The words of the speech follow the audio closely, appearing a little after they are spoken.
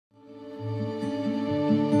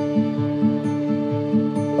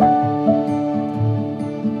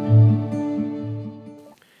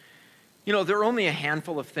there are only a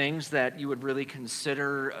handful of things that you would really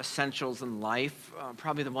consider essentials in life.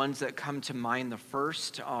 Probably the ones that come to mind the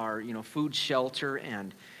first are, food, shelter,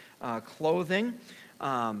 and clothing.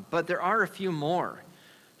 But there are a few more.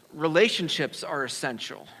 Relationships are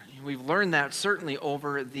essential. We've learned that certainly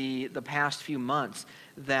over the past few months,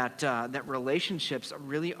 that relationships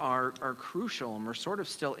really are crucial, and we're sort of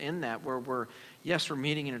still in that, where we're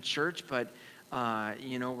meeting in a church, but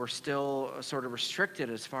we're still sort of restricted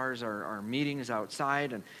as far as our meetings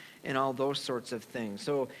outside and all those sorts of things.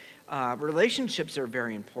 So relationships are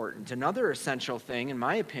very important. Another essential thing, in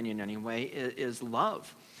my opinion anyway, is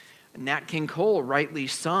love. Nat King Cole rightly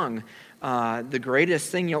sung, the greatest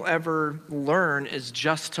thing you'll ever learn is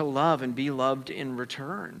just to love and be loved in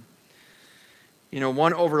return.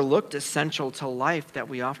 One overlooked essential to life that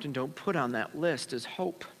we often don't put on that list is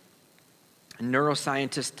hope.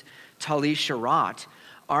 Neuroscientist Tali Sharot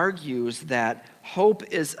argues that hope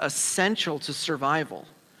is essential to survival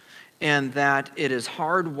and that it is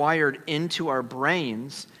hardwired into our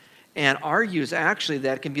brains, and argues actually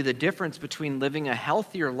that it can be the difference between living a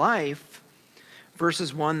healthier life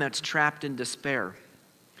versus one that's trapped in despair.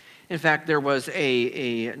 In fact, there was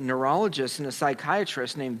a neurologist and a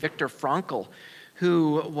psychiatrist named Viktor Frankl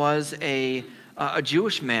who was a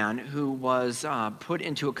Jewish man who was put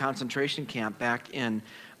into a concentration camp back in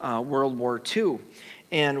World War II.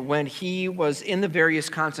 And when he was in the various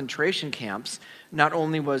concentration camps, not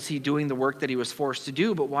only was he doing the work that he was forced to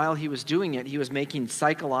do, but while he was doing it, he was making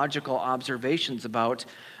psychological observations about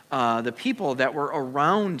the people that were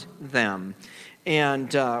around them.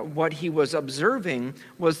 And what he was observing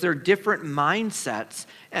was their different mindsets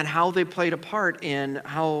and how they played a part in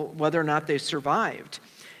whether or not they survived.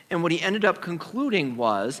 And what he ended up concluding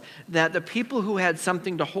was that the people who had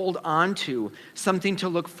something to hold on to, something to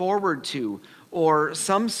look forward to, or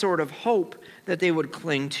some sort of hope that they would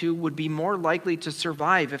cling to would be more likely to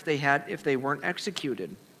survive if they weren't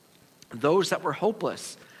executed. Those that were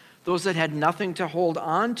hopeless, those that had nothing to hold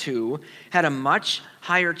on to, had a much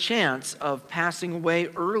higher chance of passing away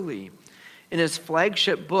early. In his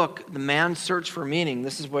flagship book, The Man's Search for Meaning,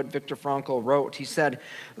 this is what Viktor Frankl wrote. He said,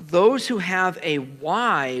 "Those who have a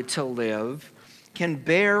why to live can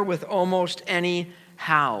bear with almost any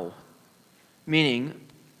how," meaning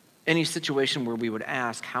any situation where we would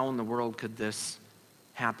ask, how in the world could this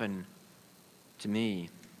happen to me?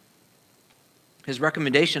 His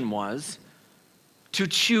recommendation was to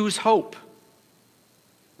choose hope.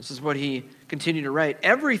 This is what he continued to write.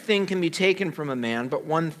 "Everything can be taken from a man, but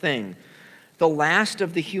one thing, the last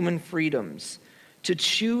of the human freedoms, to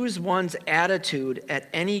choose one's attitude at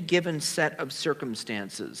any given set of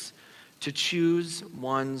circumstances, to choose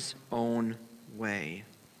one's own way."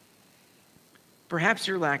 Perhaps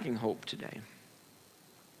you're lacking hope today.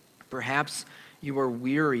 Perhaps you are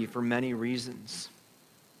weary for many reasons.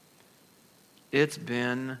 It's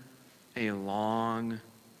been a long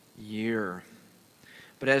year.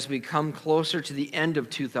 But as we come closer to the end of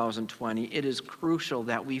 2020, it is crucial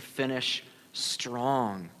that we finish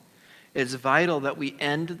strong. It's vital that we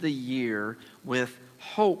end the year with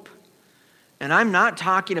hope. And I'm not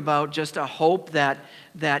talking about just a hope that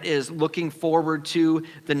is looking forward to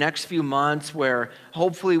the next few months where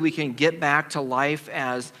hopefully we can get back to life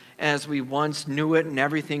as we once knew it and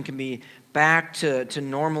everything can be back to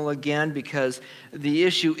normal again, because the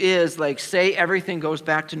issue is, like, say everything goes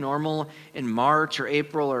back to normal in March or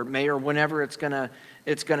April or May or whenever it's gonna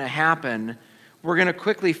happen, we're gonna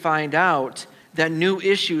quickly find out that new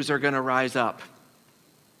issues are gonna rise up.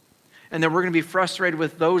 And then we're going to be frustrated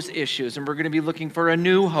with those issues, and we're going to be looking for a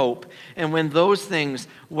new hope. And when those things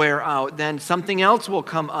wear out, then something else will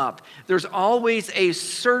come up. There's always a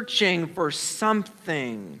searching for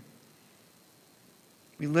something.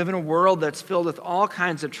 We live in a world that's filled with all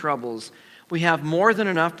kinds of troubles. We have more than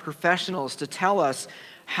enough professionals to tell us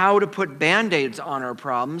how to put Band-Aids on our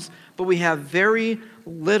problems, but we have very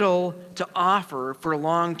little to offer for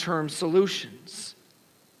long-term solutions.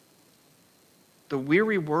 The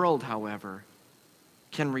weary world, however,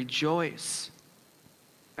 can rejoice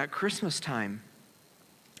at Christmas time.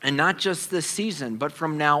 And not just this season, but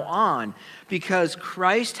from now on, because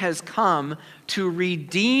Christ has come to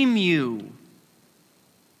redeem you.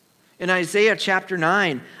 In Isaiah chapter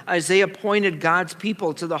 9, Isaiah pointed God's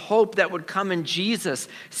people to the hope that would come in Jesus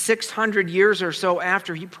 600 years or so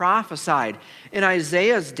after he prophesied. In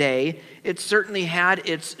Isaiah's day, it certainly had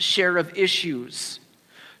its share of issues.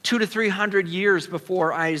 200 to 300 years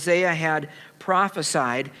before Isaiah had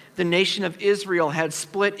prophesied, the nation of Israel had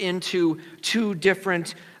split into two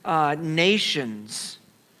different nations.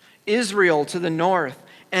 Israel to the north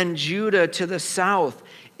and Judah to the south.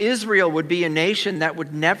 Israel would be a nation that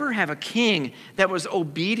would never have a king that was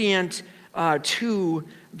obedient to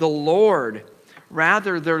the Lord.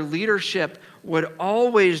 Rather, their leadership would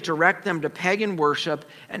always direct them to pagan worship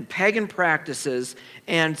and pagan practices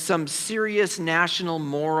and some serious national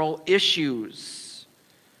moral issues.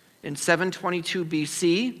 In 722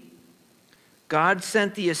 BC, God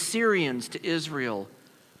sent the Assyrians to Israel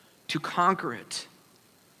to conquer it.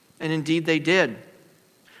 And indeed they did.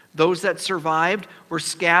 Those that survived were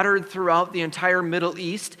scattered throughout the entire Middle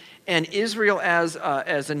East, and Israel as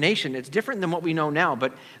a nation, it's different than what we know now,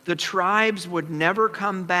 but the tribes would never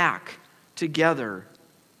come back together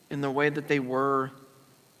in the way that they were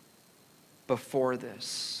before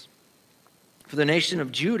this. For the nation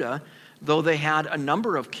of Judah, though they had a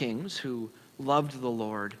number of kings who loved the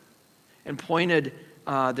Lord and pointed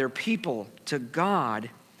their people to God,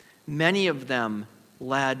 many of them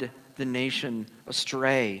led the nation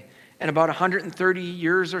astray. And about 130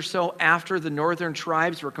 years or so after the northern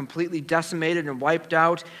tribes were completely decimated and wiped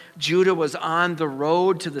out, Judah was on the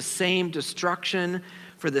road to the same destruction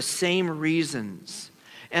for the same reasons.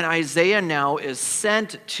 And Isaiah now is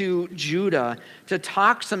sent to Judah to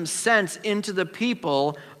talk some sense into the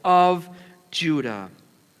people of Judah.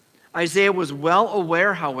 Isaiah was well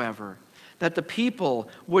aware, however, that the people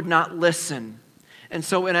would not listen. And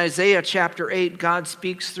so in Isaiah chapter 8, God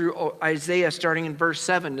speaks through Isaiah starting in verse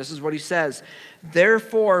 7. This is what he says.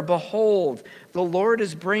 Therefore, behold, the Lord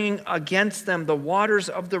is bringing against them the waters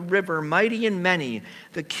of the river, mighty and many,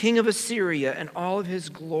 the king of Assyria and all of his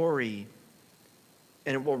glory.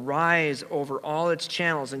 And it will rise over all its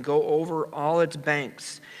channels and go over all its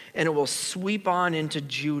banks. And it will sweep on into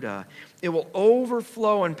Judah. It will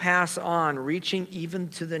overflow and pass on, reaching even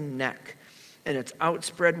to the neck. And its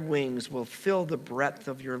outspread wings will fill the breadth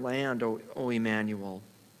of your land, O Emmanuel.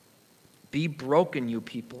 Be broken, you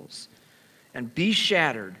peoples, and be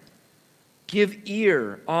shattered. Give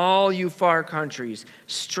ear, all you far countries.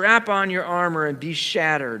 Strap on your armor and be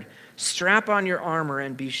shattered. Strap on your armor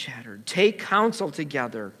and be shattered. Take counsel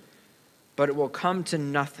together, but it will come to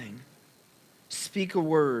nothing. Speak a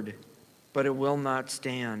word, but it will not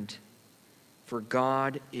stand, for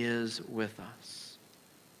God is with us.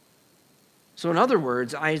 So in other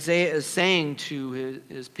words, Isaiah is saying to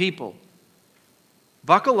his people,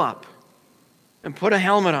 buckle up and put a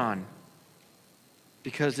helmet on,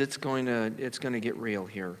 because it's going to get real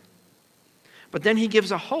here. But then he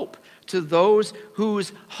gives a hope to those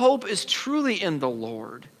whose hope is truly in the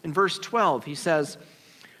Lord. In verse 12, he says,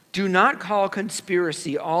 do not call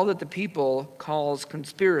conspiracy all that the people calls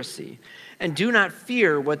conspiracy, and do not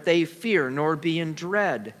fear what they fear, nor be in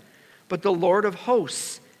dread. But the Lord of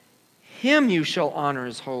hosts, him you shall honor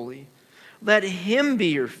as holy. Let him be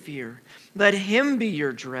your fear. Let him be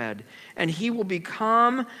your dread. And he will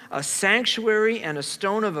become a sanctuary and a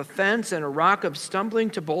stone of offense and a rock of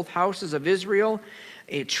stumbling to both houses of Israel,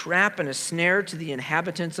 a trap and a snare to the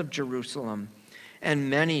inhabitants of Jerusalem. And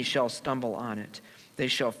many shall stumble on it. They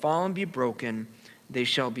shall fall and be broken. They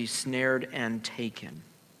shall be snared and taken.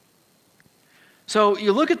 So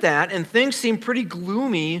you look at that, and things seem pretty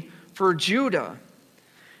gloomy for Judah.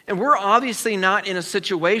 And we're obviously not in a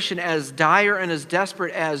situation as dire and as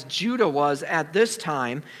desperate as Judah was at this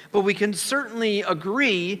time, but we can certainly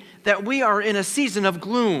agree that we are in a season of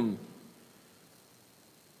gloom.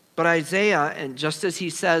 But Isaiah, and just as he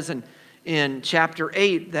says in chapter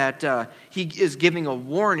 8 that he is giving a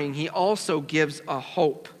warning, he also gives a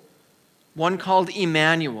hope, one called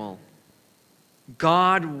Emmanuel,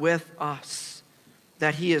 God with us,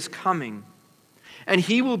 that he is coming. And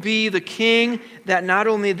he will be the king that not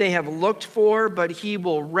only they have looked for, but he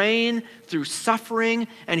will reign through suffering,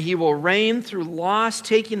 and he will reign through loss,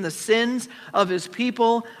 taking the sins of his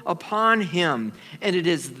people upon him. And it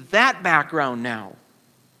is that background now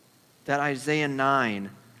that Isaiah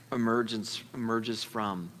 9 emerges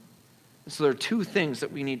from. So there are two things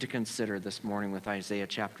that we need to consider this morning with Isaiah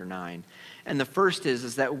chapter 9. And the first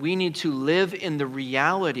is that we need to live in the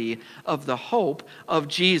reality of the hope of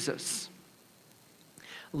Jesus.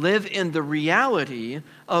 Live in the reality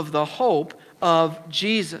of the hope of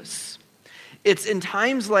Jesus. It's in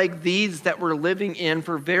times like these that we're living in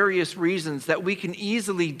for various reasons that we can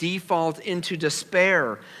easily default into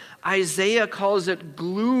despair. Isaiah calls it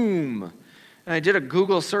gloom. And I did a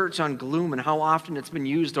Google search on gloom and how often it's been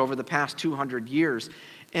used over the past 200 years.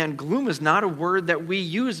 And gloom is not a word that we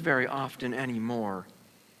use very often anymore.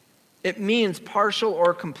 It means partial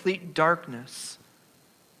or complete darkness.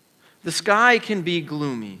 The sky can be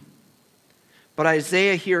gloomy, but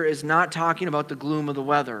Isaiah here is not talking about the gloom of the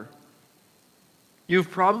weather. You've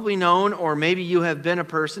probably known, or maybe you have been a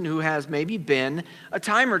person who has maybe been a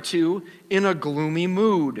time or two in a gloomy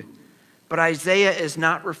mood. But Isaiah is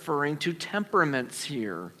not referring to temperaments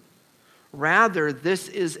here. Rather, this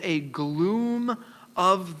is a gloom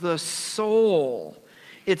of the soul.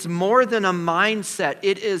 It's more than a mindset.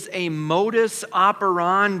 It is a modus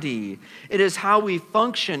operandi. It is how we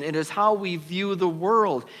function. It is how we view the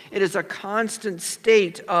world. It is a constant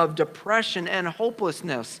state of depression and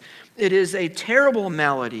hopelessness. It is a terrible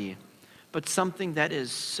malady, but something that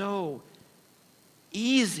is so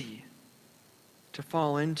easy to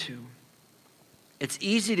fall into. It's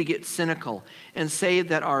easy to get cynical and say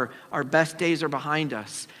that our best days are behind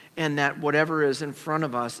us and that whatever is in front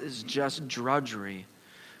of us is just drudgery.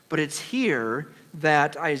 But it's here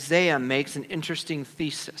that Isaiah makes an interesting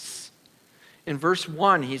thesis. In verse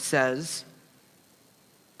 1, he says,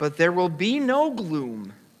 "But there will be no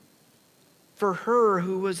gloom for her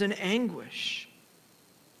who was in anguish."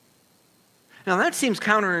 Now that seems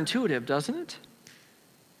counterintuitive, doesn't it?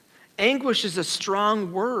 Anguish is a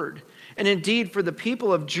strong word. And indeed, for the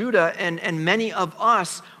people of Judah and many of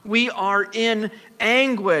us, we are in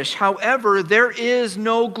anguish. However, there is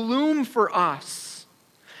no gloom for us.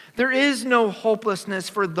 There is no hopelessness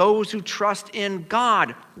for those who trust in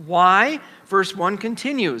God. Why? Verse 1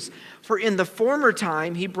 continues, "For in the former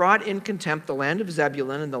time he brought in contempt the land of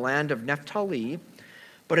Zebulun and the land of Naphtali,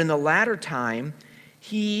 but in the latter time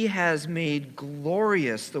he has made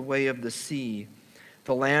glorious the way of the sea,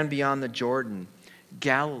 the land beyond the Jordan,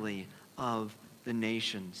 Galilee of the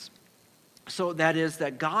nations." So that is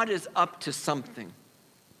that God is up to something.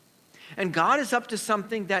 And God is up to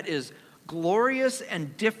something that is glorious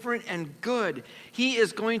and different and good. He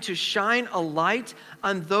is going to shine a light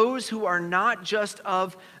on those who are not just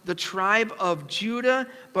of the tribe of Judah,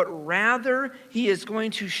 but rather he is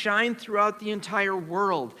going to shine throughout the entire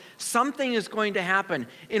world. Something is going to happen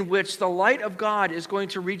in which the light of God is going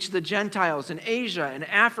to reach the Gentiles in Asia and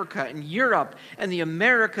Africa and Europe and the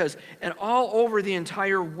Americas and all over the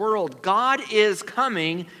entire world. God is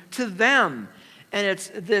coming to them. And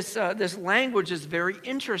it's this language is very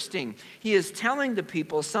interesting. He is telling the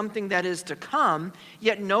people something that is to come,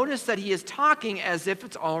 yet notice that he is talking as if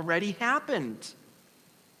it's already happened.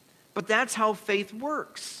 But that's how faith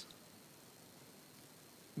works.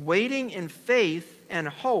 Waiting in faith and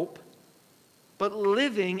hope, but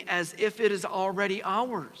living as if it is already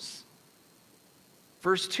ours.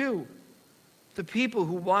 Verse 2, "The people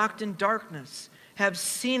who walked in darkness have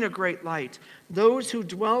seen a great light. Those who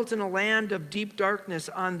dwelt in a land of deep darkness,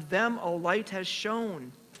 on them a light has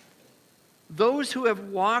shone." Those who have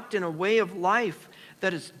walked in a way of life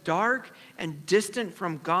that is dark and distant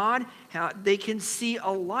from God, they can see a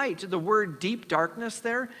light. The word deep darkness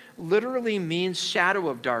there literally means shadow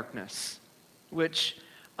of darkness, which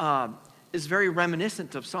is very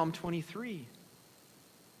reminiscent of Psalm 23.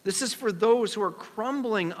 This is for those who are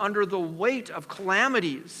crumbling under the weight of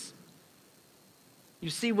calamities. You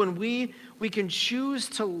see, when we can choose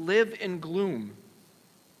to live in gloom,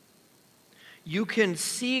 you can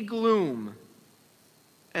see gloom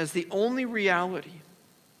as the only reality.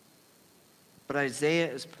 But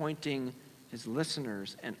Isaiah is pointing his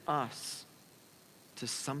listeners and us to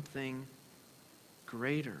something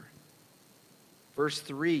greater. Verse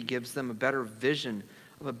 3 gives them a better vision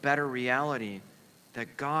of a better reality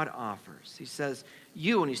that God offers. He says,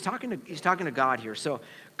 "You," and he's talking to God here. So,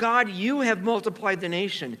 "God, you have multiplied the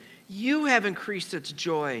nation. You have increased its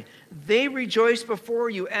joy. They rejoice before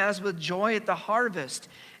you as with joy at the harvest,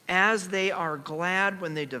 as they are glad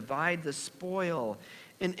when they divide the spoil."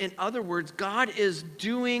 In other words, God is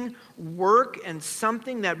doing work and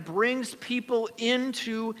something that brings people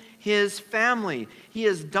into his family. He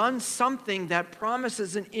has done something that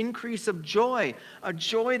promises an increase of joy, a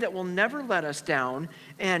joy that will never let us down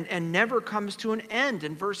and never comes to an end.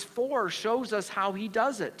 And verse 4 shows us how he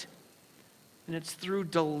does it. And it's through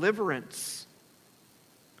deliverance.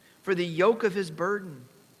 "For the yoke of his burden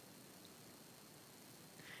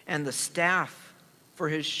and the staff for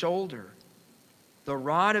his shoulder, the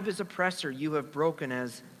rod of his oppressor you have broken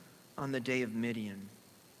as on the day of Midian."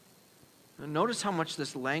 Now notice how much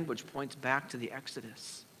this language points back to the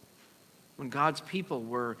Exodus, when God's people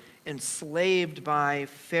were enslaved by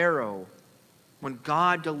Pharaoh, when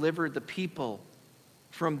God delivered the people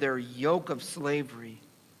from their yoke of slavery.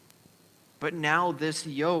 But now this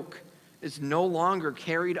yoke is no longer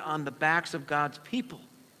carried on the backs of God's people,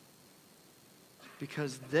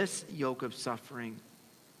 because this yoke of suffering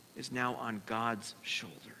is now on God's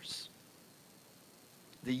shoulders.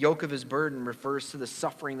 The yoke of his burden refers to the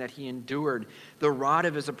suffering that he endured. The rod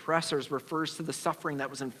of his oppressors refers to the suffering that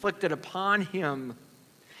was inflicted upon him.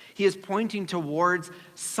 He is pointing towards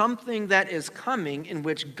something that is coming in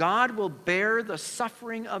which God will bear the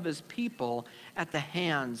suffering of his people at the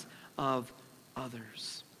hands of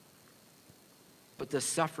others. But this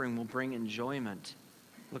suffering will bring enjoyment.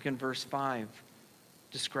 Look in verse 5.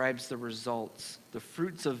 Describes the results, the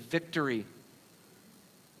fruits of victory.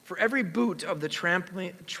 For every boot of the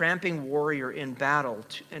tramping warrior in battle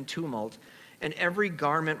and tumult, and every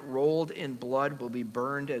garment rolled in blood will be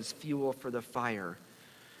burned as fuel for the fire.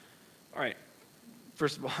 All right,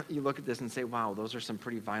 first of all, you look at this and say, wow, those are some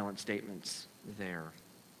pretty violent statements there.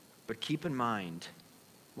 But keep in mind,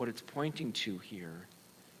 what it's pointing to here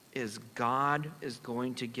is God is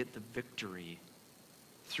going to get the victory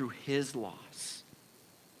through his loss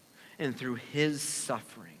and through his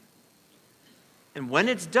suffering. And when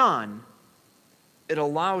it's done, it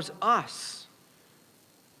allows us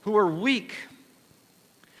who are weak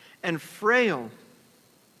and frail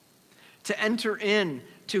to enter in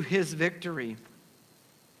to his victory.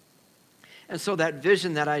 And so that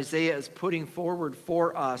vision that Isaiah is putting forward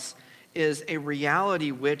for us is a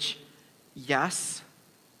reality which, yes,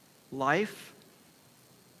 life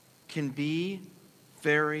can be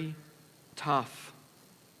very tough.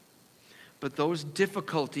 But those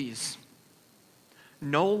difficulties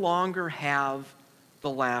no longer have the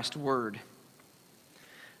last word.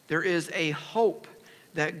 There is a hope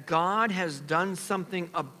that God has done something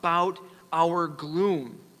about our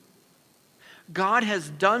gloom. God has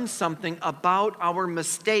done something about our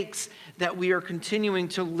mistakes that we are continuing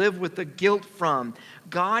to live with the guilt from.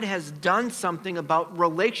 God has done something about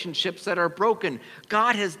relationships that are broken.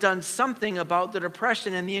 God has done something about the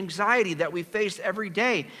depression and the anxiety that we face every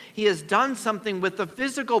day. He has done something with the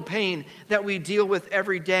physical pain that we deal with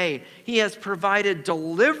every day. He has provided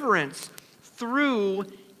deliverance through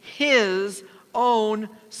his own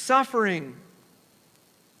suffering.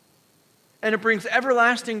 And it brings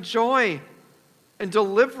everlasting joy and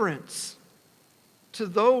deliverance to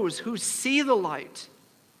those who see the light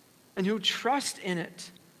and who trust in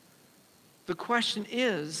it. The question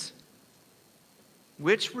is,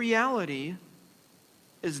 which reality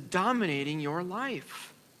is dominating your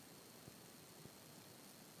life?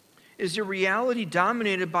 Is your reality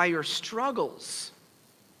dominated by your struggles?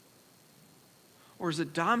 Or is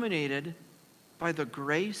it dominated by the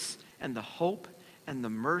grace and the hope and the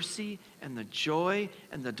mercy and the joy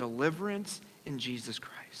and the deliverance in Jesus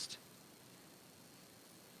Christ?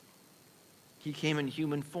 He came in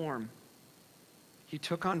human form. He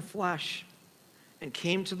took on flesh and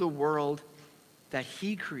came to the world that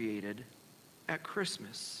he created at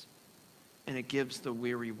Christmas. And it gives the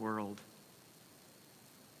weary world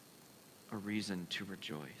a reason to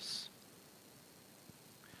rejoice.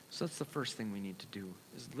 So that's the first thing we need to do,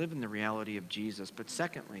 is live in the reality of Jesus. But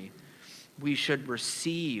secondly, we should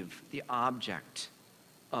receive the object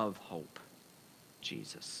of hope,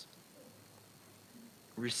 Jesus.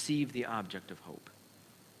 Receive the object of hope.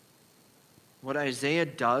 What Isaiah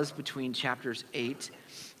does between chapters 8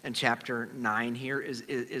 and chapter 9 here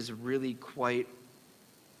is really quite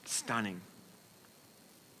stunning.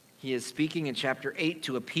 He is speaking in chapter 8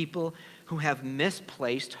 to a people who have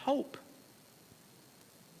misplaced hope.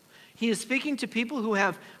 He is speaking to people who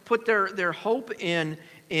have put their hope in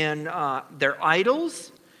their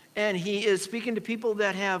idols, and he is speaking to people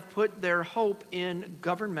that have put their hope in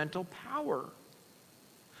governmental power.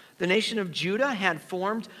 The nation of Judah had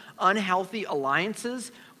formed unhealthy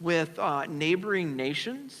alliances with neighboring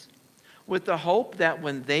nations with the hope that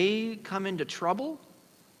when they come into trouble,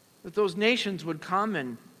 that those nations would come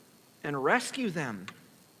and rescue them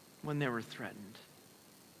when they were threatened.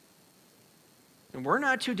 And we're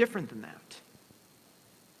not too different than that.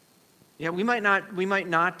 Yeah, we might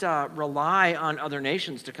not rely on other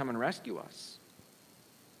nations to come and rescue us.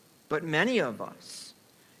 But many of us,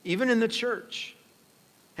 even in the church,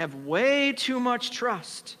 have way too much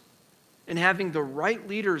trust in having the right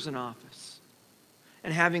leaders in office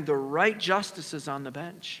and having the right justices on the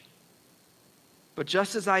bench. But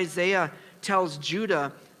just as Isaiah tells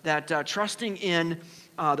Judah that trusting in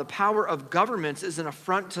the power of governments is an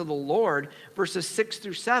affront to the Lord, verses 6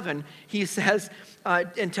 through 7, he says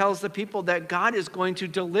and tells the people that God is going to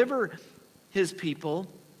deliver his people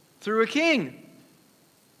through a king,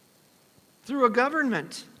 through a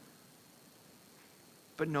government.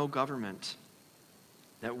 But no government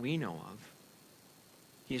that we know of.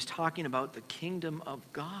 He's talking about the kingdom of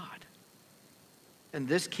God. And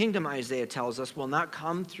this kingdom, Isaiah tells us, will not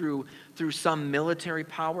come through some military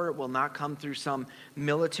power. It will not come through some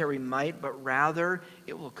military might, but rather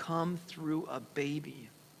it will come through a baby.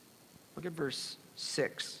 Look at verse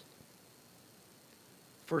 6.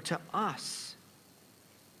 For to us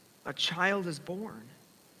a child is born,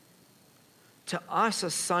 To us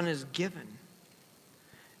a son is given,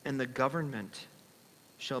 and the government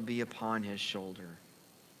shall be upon his shoulder.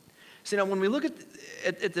 So now when we look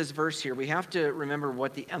at this verse here, we have to remember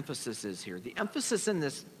what the emphasis is here. The emphasis in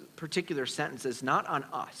this particular sentence is not on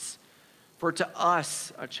us, for to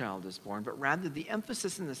us a child is born, but rather the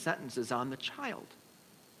emphasis in the sentence is on the child.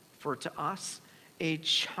 For to us a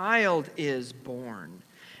child is born.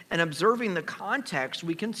 And observing the context,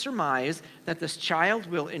 we can surmise that this child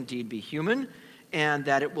will indeed be human and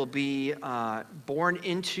that it will be born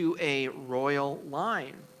into a royal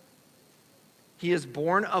line. He is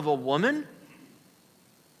born of a woman,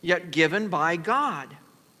 yet given by God.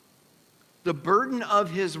 The burden of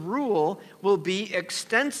his rule will be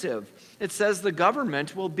extensive. It says the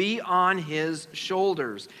government will be on his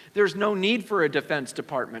shoulders. There's no need for a defense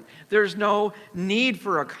department. There's no need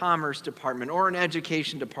for a commerce department or an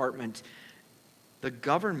education department. The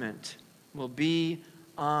government will be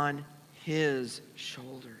on his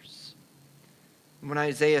shoulders. When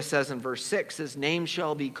Isaiah says in verse 6, his name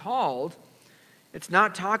shall be called, it's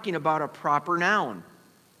not talking about a proper noun.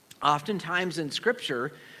 Oftentimes in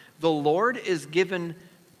Scripture, the Lord is given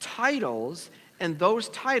titles, and those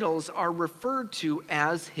titles are referred to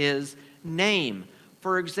as his name.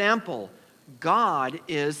 For example, God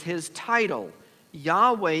is his title.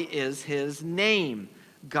 Yahweh is his name.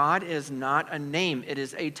 God is not a name, it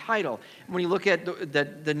is a title. When you look at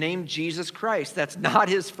the name Jesus Christ, that's not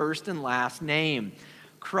his first and last name.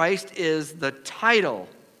 Christ is the title.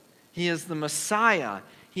 He is the Messiah.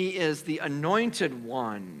 He is the anointed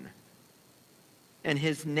one. And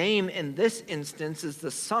his name in this instance is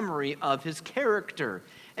the summary of his character.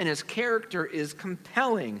 And his character is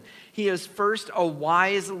compelling. He is first a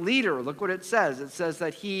wise leader. Look what it says. It says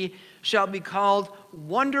that he shall be called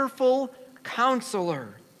Wonderful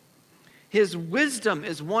Counselor. His wisdom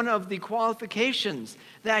is one of the qualifications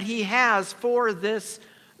that he has for this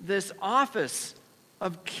office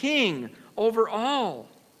of king over all.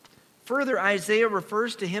 Further, Isaiah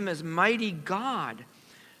refers to him as mighty God.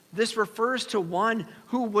 This refers to one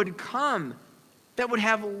who would come that would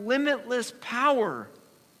have limitless power.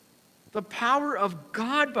 The power of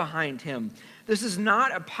God behind him. This is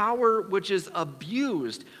not a power which is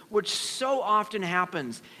abused, which so often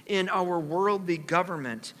happens in our worldly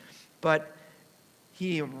government, but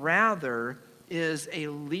he rather is a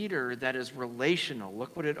leader that is relational.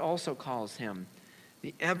 Look what it also calls him,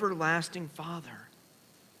 the everlasting Father.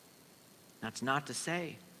 That's not to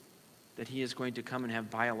say that he is going to come and have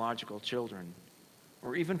biological children.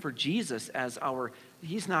 Or even for Jesus as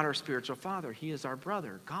he's not our spiritual father, he is our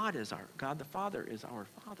brother. God the Father is our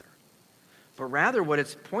Father. But rather what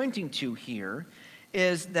it's pointing to here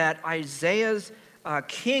is that Isaiah's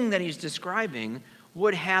king that he's describing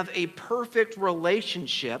would have a perfect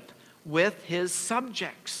relationship with his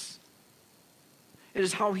subjects. It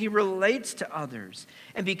is how he relates to others.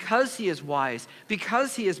 And because he is wise,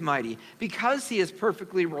 because he is mighty, because he is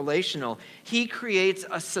perfectly relational, he creates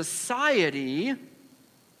a society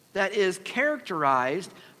that is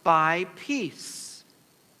characterized by peace.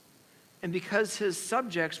 And because his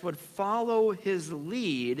subjects would follow his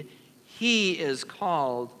lead, he is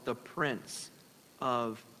called the Prince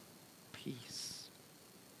of Peace.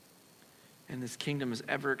 And this kingdom is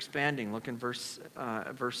ever expanding. Look in verse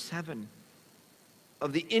 7.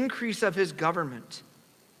 Of the increase of his government,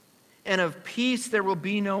 and of peace there will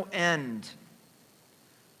be no end.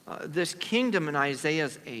 This kingdom in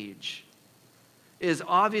Isaiah's age is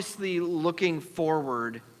obviously looking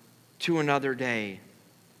forward to another day,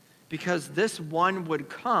 because this one would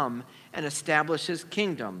come and establish his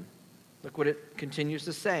kingdom. Look what it continues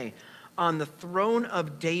to say. On the throne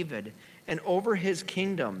of David and over his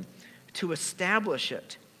kingdom, to establish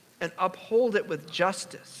it and uphold it with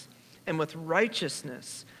justice and with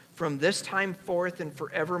righteousness from this time forth and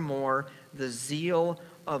forevermore. The zeal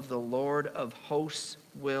of the Lord of hosts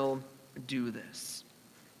will do this.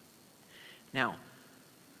 Now,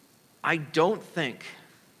 I don't think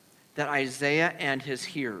that Isaiah and his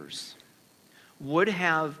hearers would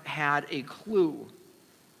have had a clue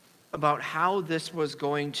about how this was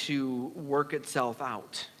going to work itself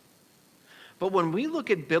out. But when we look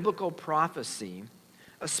at biblical prophecy,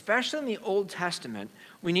 especially in the Old Testament,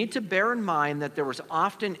 we need to bear in mind that there was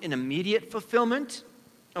often an immediate fulfillment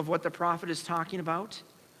of what the prophet is talking about,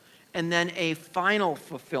 and then a final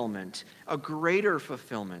fulfillment, a greater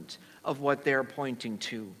fulfillment of what they're pointing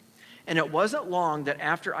to. And it wasn't long that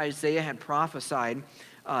after Isaiah had prophesied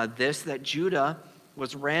that Judah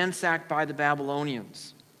was ransacked by the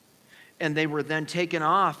Babylonians, and they were then taken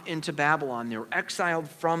off into Babylon. They were exiled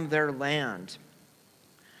from their land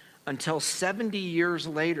until 70 years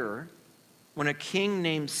later, when a king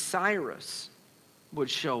named Cyrus would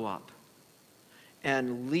show up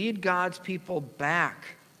and lead God's people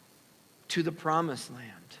back to the promised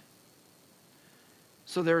land.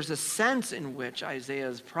 So there's a sense in which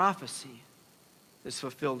Isaiah's prophecy is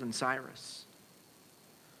fulfilled in Cyrus.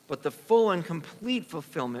 But the full and complete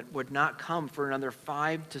fulfillment would not come for another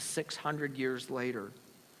 500 to 600 years later,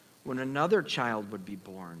 when another child would be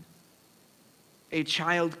born, a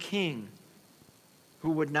child king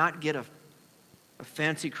who would not get a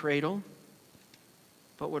fancy cradle,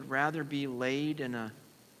 but would rather be laid in a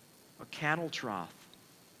cattle trough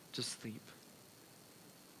to sleep.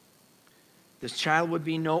 This child would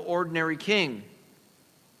be no ordinary king.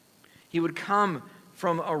 He would come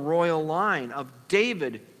from a royal line of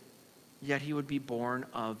David, yet he would be born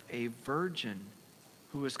of a virgin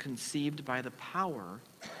who was conceived by the power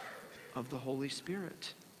of the Holy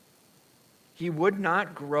Spirit. He would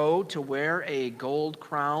not grow to wear a gold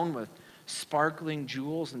crown with sparkling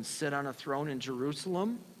jewels and sit on a throne in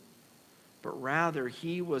Jerusalem, but rather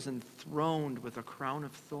he was enthroned with a crown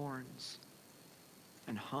of thorns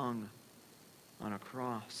and hung on a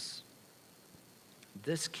cross.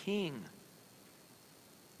 This king,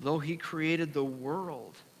 though he created the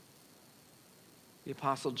world, the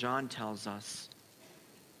Apostle John tells us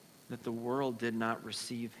that the world did not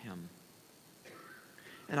receive him.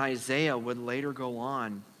 And Isaiah would later go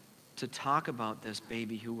on to talk about this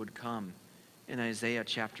baby who would come in Isaiah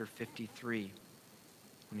chapter 53,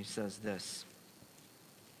 when he says this: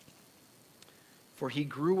 "For he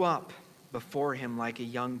grew up before him like a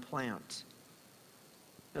young plant,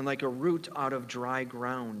 and like a root out of dry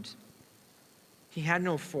ground. He had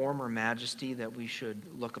no form or majesty that we should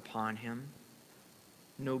look upon him,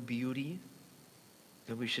 no beauty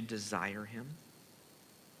that we should desire him.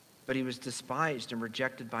 But he was despised and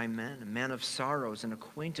rejected by men, a man of sorrows and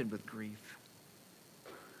acquainted with grief.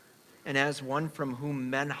 And as one from whom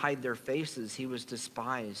men hide their faces, he was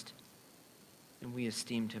despised, and we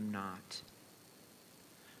esteemed him not.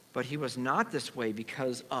 But he was not this way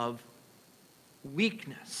because of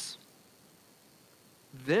weakness."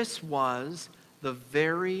 This was the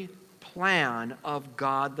very plan of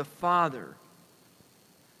God the Father.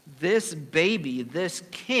 This baby, this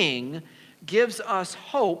king, gives us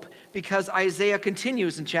hope because Isaiah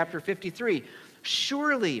continues in chapter 53.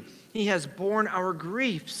 "Surely he has borne our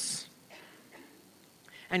griefs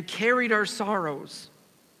and carried our sorrows.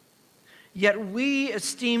 Yet we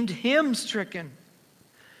esteemed him stricken,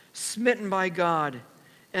 smitten by God,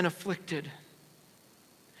 and afflicted.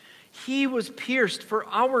 He was pierced for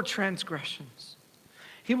our transgressions.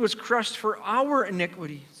 He was crushed for our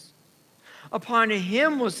iniquities. Upon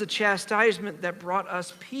him was the chastisement that brought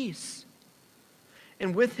us peace.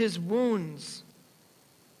 And with his wounds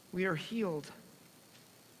we are healed.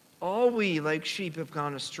 All we like sheep have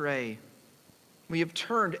gone astray. We have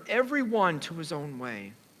turned every one to his own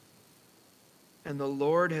way. And the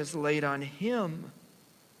Lord has laid on him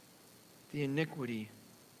the iniquity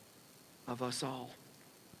of us all."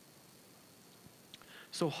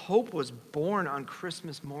 So hope was born on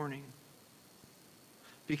Christmas morning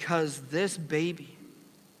because this baby,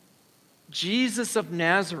 Jesus of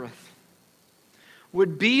Nazareth,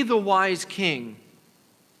 would be the wise king,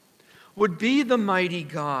 would be the mighty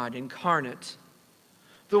God incarnate,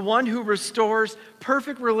 the one who restores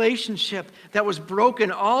perfect relationship that was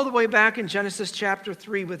broken all the way back in Genesis chapter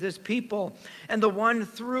 3 with his people, and the one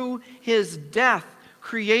through his death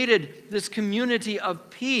created this community of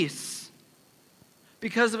peace.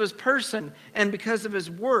 Because of his person and because of his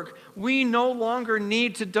work, we no longer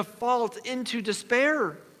need to default into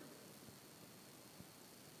despair.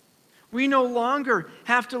 We no longer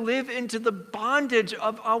have to live into the bondage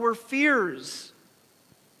of our fears.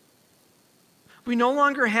 We no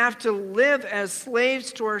longer have to live as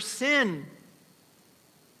slaves to our sin.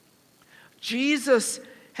 Jesus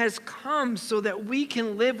has come so that we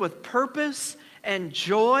can live with purpose and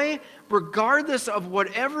joy, regardless of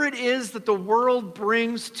whatever it is that the world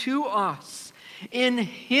brings to us. In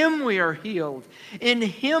him we are healed. In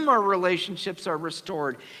him our relationships are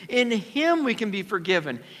restored. In him we can be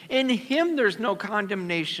forgiven. In him there's no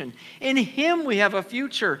condemnation. In him we have a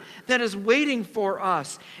future that is waiting for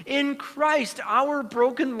us. In Christ our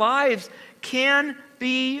broken lives can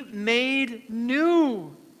be made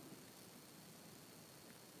new.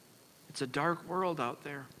 It's a dark world out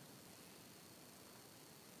there.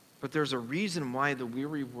 But there's a reason why the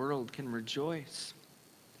weary world can rejoice.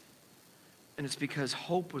 And it's because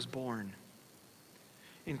hope was born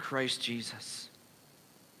in Christ Jesus.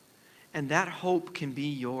 And that hope can be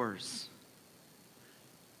yours,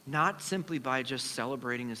 not simply by just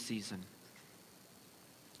celebrating a season,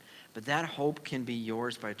 but that hope can be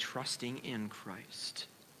yours by trusting in Christ.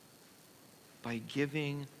 by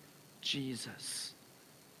giving Jesus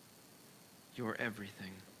your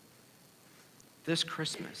everything. This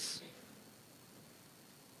Christmas,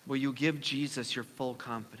 will you give Jesus your full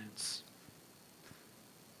confidence?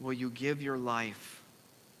 Will you give your life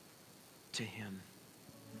to him?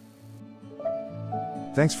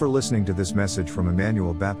 Thanks for listening to this message from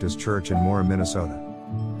Emmanuel Baptist Church in Mora, Minnesota.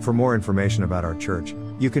 For more information about our church,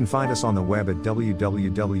 you can find us on the web at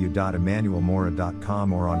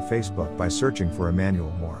www.emmanuelmora.com or on Facebook by searching for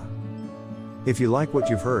Emmanuel Mora. If you like what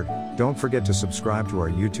you've heard, don't forget to subscribe to our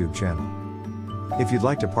YouTube channel. If you'd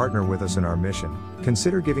like to partner with us in our mission,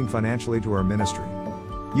 consider giving financially to our ministry.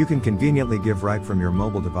 You can conveniently give right from your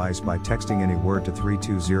mobile device by texting any word to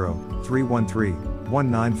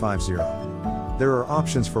 320-313-1950. There are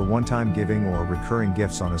options for one-time giving or recurring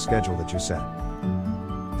gifts on a schedule that you set.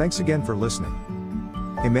 Thanks again for listening.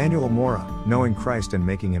 Emmanuel Mora, knowing Christ and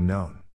making him known.